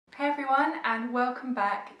everyone and welcome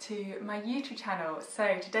back to my YouTube channel.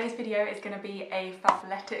 So today's video is going to be a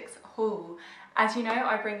Fabletics haul. As you know,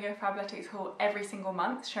 I bring you a Fabletics haul every single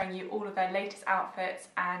month showing you all of their latest outfits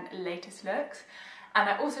and latest looks. And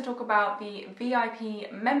I also talk about the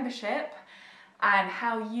VIP membership and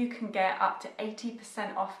how you can get up to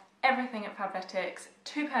 80% off everything at Fabletics,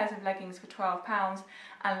 2 pairs of leggings for £12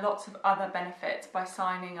 and lots of other benefits by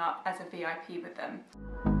signing up as a VIP with them.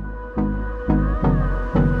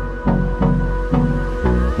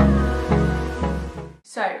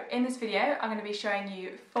 So in this video I'm going to be showing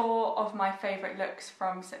you 4 of my favourite looks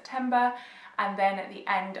from September, and then at the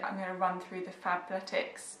end I'm going to run through the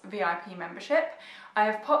Fabletics VIP membership. I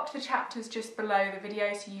have popped the chapters just below the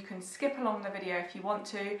video so you can skip along the video if you want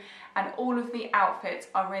to, and all of the outfits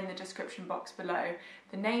are in the description box below,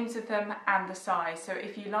 the names of them and the size. So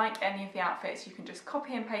if you like any of the outfits you can just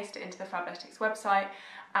copy and paste it into the Fabletics website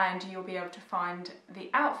and you'll be able to find the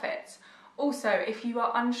outfits. Also, if you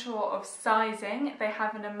are unsure of sizing, they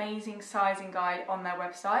have an amazing sizing guide on their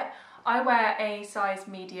website. I wear a size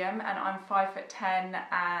medium and I'm 5'10"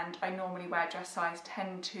 and I normally wear dress size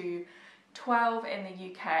 10 to 12 in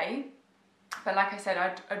the UK. But like I said,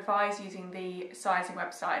 I'd advise using the sizing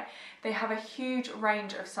website. They have a huge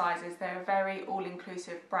range of sizes. They're a very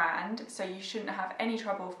all-inclusive brand, so you shouldn't have any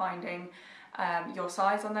trouble finding your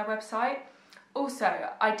size on their website. Also,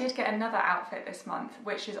 I did get another outfit this month,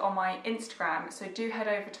 which is on my Instagram, so do head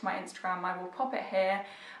over to my Instagram. I will pop it here.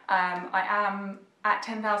 I am at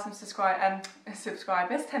 10,000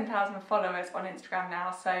 subscribers, 10,000 followers on Instagram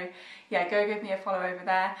now, so yeah, go give me a follow over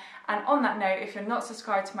there. And on that note, if you're not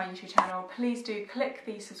subscribed to my YouTube channel, please do click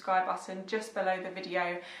the subscribe button just below the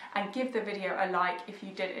video and give the video a like if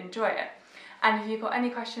you did enjoy it. And if you've got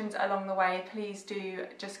any questions along the way, please do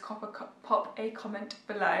just pop a comment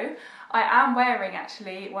below. I am wearing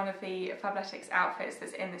actually one of the Fabletics outfits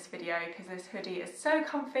that's in this video because this hoodie is so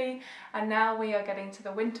comfy, and now we are getting to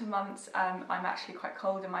the winter months. I'm actually quite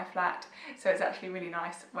cold in my flat, so it's actually really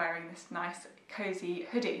nice wearing this nice cozy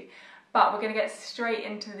hoodie. But we're going to get straight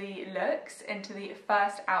into the looks, into the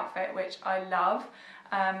first outfit, which I love,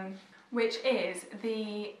 which is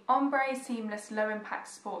the Ombre Seamless Low Impact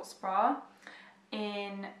Sports Bra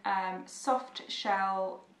in soft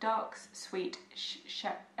shell dark sweet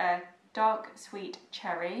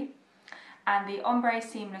cherry, and the Ombre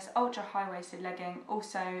Seamless ultra high waisted legging,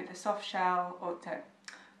 also the soft shell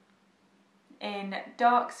in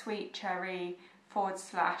dark sweet cherry /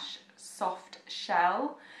 soft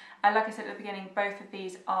shell. Like I said at the beginning, both of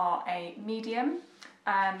these are a medium.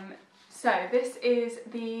 So this is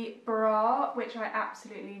the bra, which I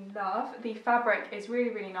absolutely love. The fabric is really,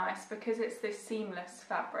 really nice because it's this seamless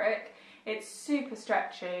fabric. It's super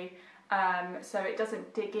stretchy, so it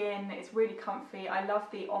doesn't dig in. It's really comfy. I love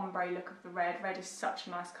the ombre look of the red. Red is such a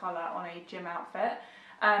nice colour on a gym outfit.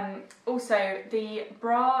 Also, the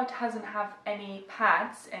bra doesn't have any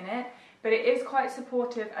pads in it, but it is quite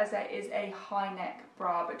supportive as it is a high neck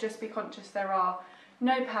bra, but just be conscious there are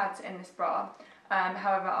no pads in this bra.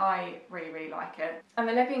 However, I really, really like it. And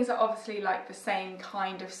the leggings are obviously like the same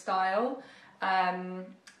kind of style.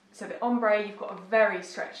 So the ombre, you've got a very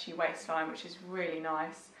stretchy waistline, which is really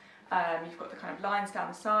nice. You've got the kind of lines down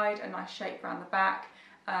the side, a nice shape around the back.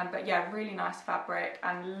 But yeah, really nice fabric,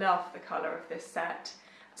 and love the colour of this set.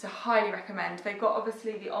 So highly recommend. They've got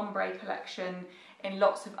obviously the ombre collection in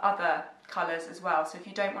lots of other colours as well. So if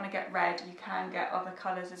you don't want to get red, you can get other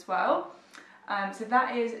colours as well. So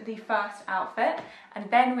that is the first outfit, and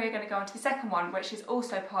then we're going to go on to the second one, which is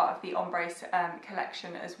also part of the Ombre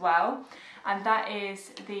collection as well, and that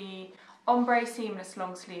is the Ombre Seamless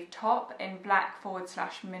long sleeve top in black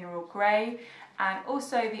 / mineral grey, and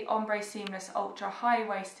also the Ombre Seamless ultra high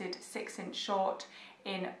waisted 6-inch short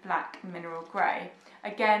in black mineral grey.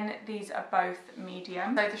 Again, these are both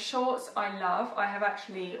medium. So the shorts I love. I have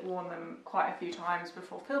actually worn them quite a few times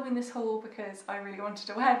before filming this haul because I really wanted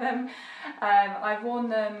to wear them. I've worn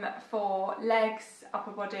them for legs, upper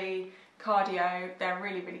body, cardio. They're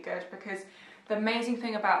really, really good because the amazing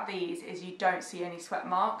thing about these is you don't see any sweat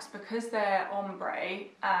marks because they're ombre.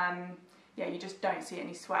 Yeah, you just don't see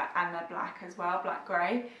any sweat, and they're black as well, black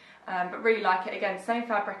grey. But really like it. Again, same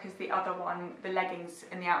fabric as the other one, the leggings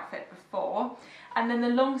in the outfit before. And then the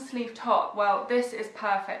long sleeve top, well, this is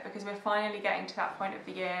perfect because we're finally getting to that point of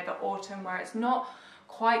the year, the autumn, where it's not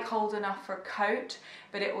quite cold enough for a coat,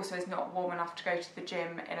 but it also is not warm enough to go to the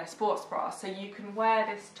gym in a sports bra. So you can wear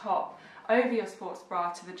this top over your sports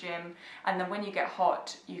bra to the gym, and then when you get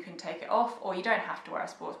hot you can take it off, or you don't have to wear a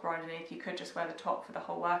sports bra underneath, you could just wear the top for the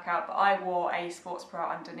whole workout, but I wore a sports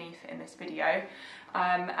bra underneath in this video.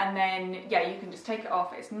 And then yeah, you can just take it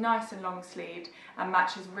off. It's nice and long sleeved and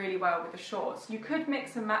matches really well with the shorts. You could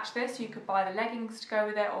mix and match this, you could buy the leggings to go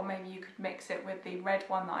with it, or maybe you could mix it with the red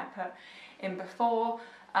one that I put in before.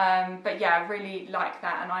 But yeah, I really like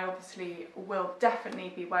that, and I obviously will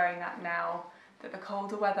definitely be wearing that now that the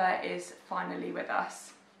colder weather is finally with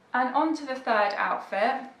us. And on to the third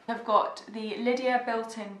outfit. I've got the Lydia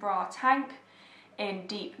built-in bra tank in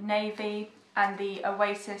deep navy and the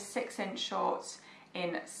Oasis 6-inch shorts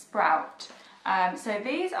in Sprout. So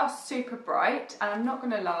these are super bright, and I'm not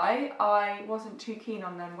going to lie, I wasn't too keen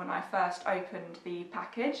on them when I first opened the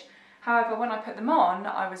package. However, when I put them on,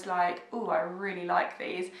 I was like, oh, I really like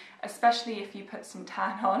these, especially if you put some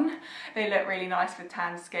tan on. They look really nice with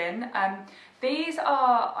tan skin. These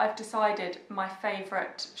are, I've decided, my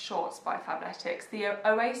favourite shorts by Fabletics. The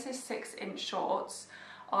Oasis 6-inch shorts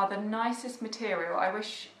are the nicest material. I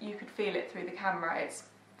wish you could feel it through the camera. It's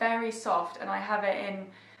very soft, and I have it in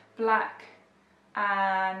black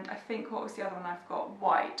and I think, what was the other one I've got?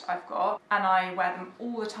 White I've got, and I wear them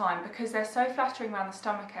all the time because they're so flattering around the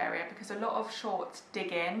stomach area, because a lot of shorts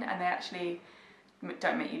dig in and they actually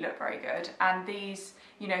don't make you look very good. And these,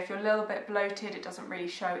 you know, if you're a little bit bloated, it doesn't really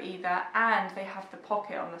show either, and they have the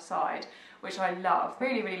pocket on the side, which I love.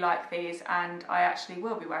 Really, really like these, and I actually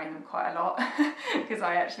will be wearing them quite a lot because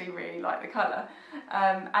I actually really like the colour.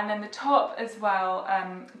 And then the top as well,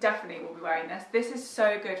 definitely will be wearing this. This is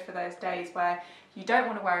so good for those days where you don't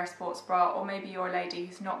want to wear a sports bra, or maybe you're a lady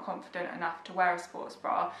who's not confident enough to wear a sports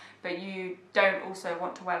bra, but you don't also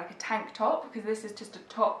want to wear like a tank top, because this is just a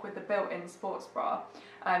top with a built-in sports bra.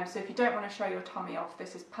 So if you don't want to show your tummy off,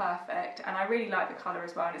 this is perfect. And I really like the colour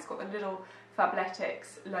as well, and it's got the little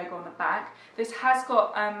Fabletics logo on the back. This has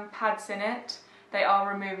got pads in it. They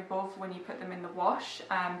are removable for when you put them in the wash,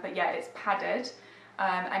 but yeah, it's padded,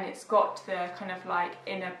 and it's got the kind of like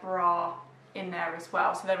inner bra in there as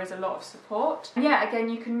well, so there is a lot of support. And yeah, again,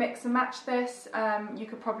 you can mix and match this. You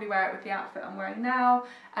could probably wear it with the outfit I'm wearing now,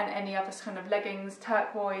 and any other kind of leggings,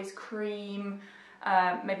 turquoise, cream,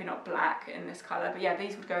 maybe not black in this colour, but yeah,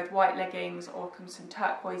 these would go with white leggings or some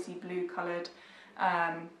turquoisey blue coloured,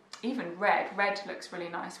 even red. Red looks really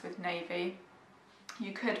nice with navy.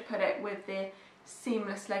 You could put it with the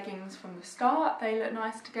seamless leggings from the start, they look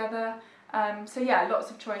nice together. So yeah,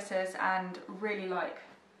 lots of choices, and really like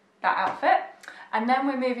that outfit. And then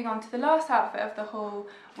we're moving on to the last outfit of the haul,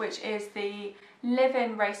 which is the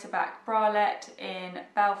live-in racerback bralette in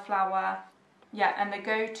Bellflower. Yeah, and the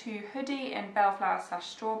go-to hoodie in Bellflower /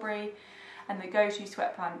 strawberry, and the go-to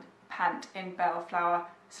sweatpant in Bellflower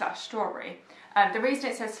 / strawberry. The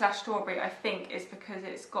reason it says / strawberry, I think, is because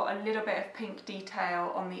it's got a little bit of pink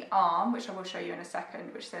detail on the arm, which I will show you in a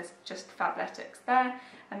second, which says just Fabletics there,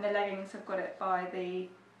 and the leggings have got it by the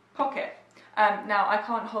pocket. Now I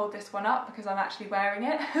can't hold this one up because I'm actually wearing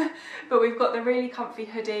it, but we've got the really comfy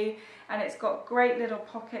hoodie, and it's got great little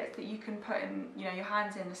pockets that you can put in, you know, your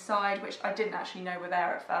hands in the side, which I didn't actually know were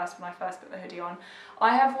there at first when I first put the hoodie on.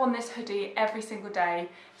 I have worn this hoodie every single day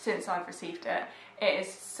since I've received it. It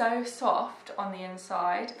is so soft on the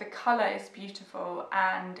inside, the colour is beautiful,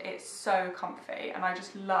 and it's so comfy, and I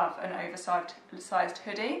just love an oversized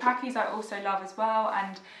hoodie. Trackies I also love as well,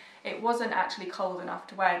 and it wasn't actually cold enough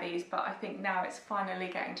to wear these, but I think now it's finally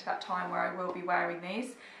getting to that time where I will be wearing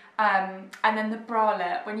these. And then the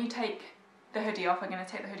bralette, when you take the hoodie off, I'm going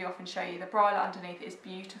to take the hoodie off and show you, the bralette underneath is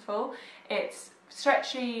beautiful. It's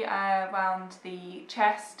stretchy around the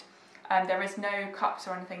chest, there is no cups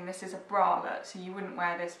or anything. This is a bralette, so you wouldn't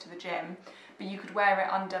wear this to the gym, but you could wear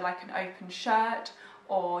it under like an open shirt,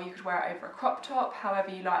 or you could wear it over a crop top,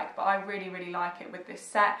 however you like, but I really, really like it with this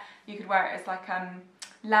set. You could wear it as like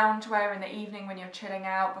loungewear in the evening when you're chilling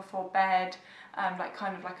out before bed, like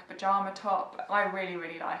kind of like a pyjama top. I really,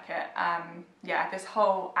 really like it. Yeah, this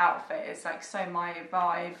whole outfit is like so my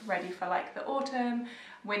vibe, ready for like the autumn,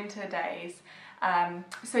 winter days.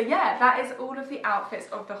 So yeah, that is all of the outfits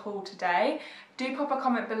of the haul today. Do pop a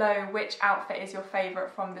comment below which outfit is your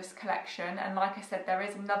favourite from this collection, and like I said, there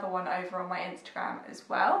is another one over on my Instagram as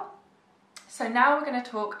well. So now we're going to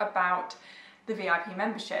talk about the VIP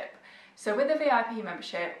membership. So with the VIP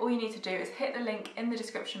membership, all you need to do is hit the link in the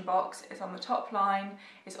description box. It's on the top line.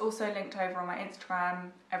 It's also linked over on my Instagram,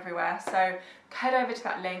 everywhere. So head over to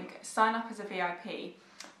that link, sign up as a VIP.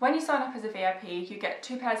 When you sign up as a VIP, you get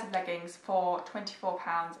 2 pairs of leggings for £24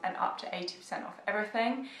 and up to 80% off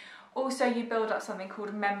everything. Also, you build up something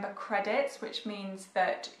called member credits, which means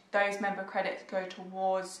that those member credits go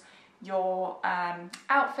towards your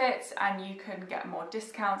outfits, and you can get more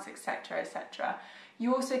discounts, etc, etc.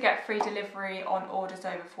 You also get free delivery on orders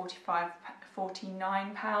over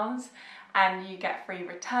 £49, and you get free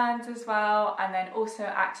returns as well, and then also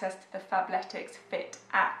access to the Fabletics Fit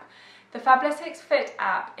app. The Fabletics Fit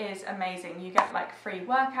app is amazing. You get like free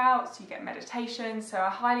workouts, you get meditations, so I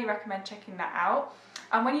highly recommend checking that out.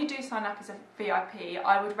 And when you do sign up as a VIP,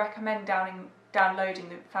 I would recommend downloading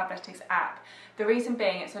the Fabletics app. The reason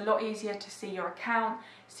being, it's a lot easier to see your account,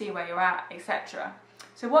 see where you're at, etc.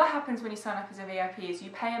 So what happens when you sign up as a VIP is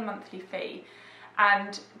you pay a monthly fee,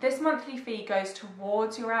 and this monthly fee goes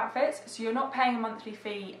towards your outfits, so you're not paying a monthly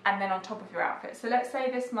fee and then on top of your outfit. So let's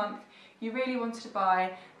say this month you really wanted to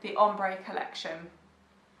buy the Ombre collection.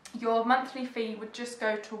 Your monthly fee would just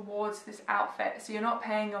go towards this outfit, so you're not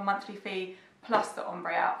paying your monthly fee plus the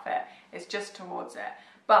Ombre outfit, it's just towards it.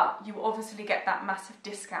 But you obviously get that massive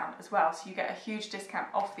discount as well, so you get a huge discount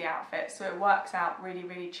off the outfit, so it works out really,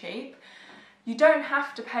 really cheap. You don't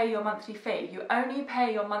have to pay your monthly fee. You only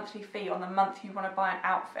pay your monthly fee on the month you want to buy an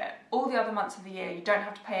outfit. All the other months of the year you don't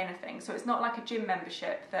have to pay anything. So it's not like a gym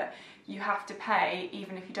membership that you have to pay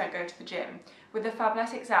even if you don't go to the gym. With the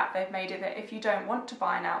Fabletics app, they've made it that if you don't want to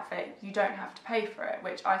buy an outfit, you don't have to pay for it,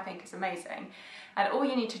 which I think is amazing. And all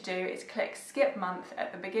you need to do is click skip month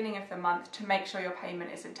at the beginning of the month to make sure your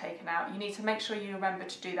payment isn't taken out. You need to make sure you remember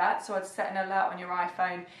to do that. So I'd set an alert on your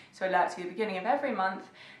iPhone so alerts you at the beginning of every month.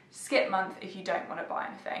 Skip month if you don't want to buy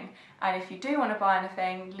anything, and if you do want to buy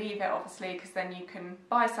anything, leave it obviously, because then you can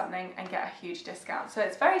buy something and get a huge discount. So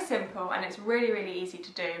it's very simple and it's really, really easy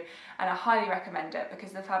to do, and I highly recommend it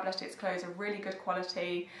because the Fabletics clothes are really good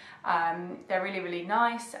quality. They're really, really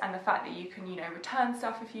nice, and the fact that you can, you know, return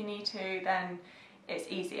stuff if you need to, then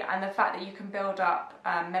it's easier. And the fact that you can build up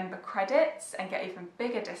member credits and get even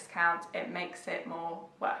bigger discounts, it makes it more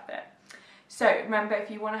worth it. So remember,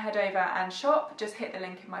 if you want to head over and shop, just hit the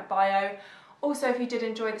link in my bio. Also, if you did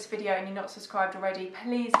enjoy this video and you're not subscribed already,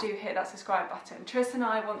 please do hit that subscribe button. Tris and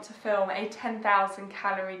I want to film a 10,000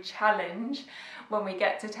 calorie challenge when we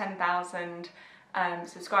get to 10,000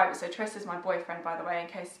 subscribers. So Tris is my boyfriend, by the way, in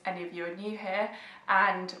case any of you are new here,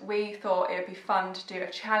 and we thought it would be fun to do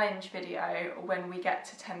a challenge video when we get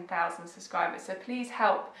to 10,000 subscribers. So please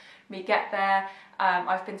help me get there.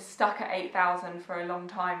 I've been stuck at 8,000 for a long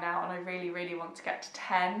time now, and I really, really want to get to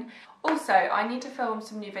 10. Also, I need to film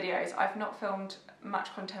some new videos. I've not filmed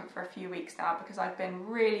much content for a few weeks now because I've been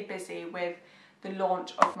really busy with the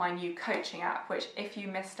launch of my new coaching app, which if you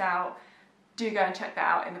missed out, do go and check that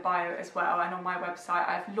out in the bio as well. And on my website,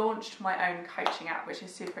 I've launched my own coaching app, which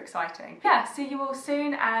is super exciting. Yeah, see you all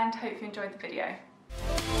soon, and hope you enjoyed the video.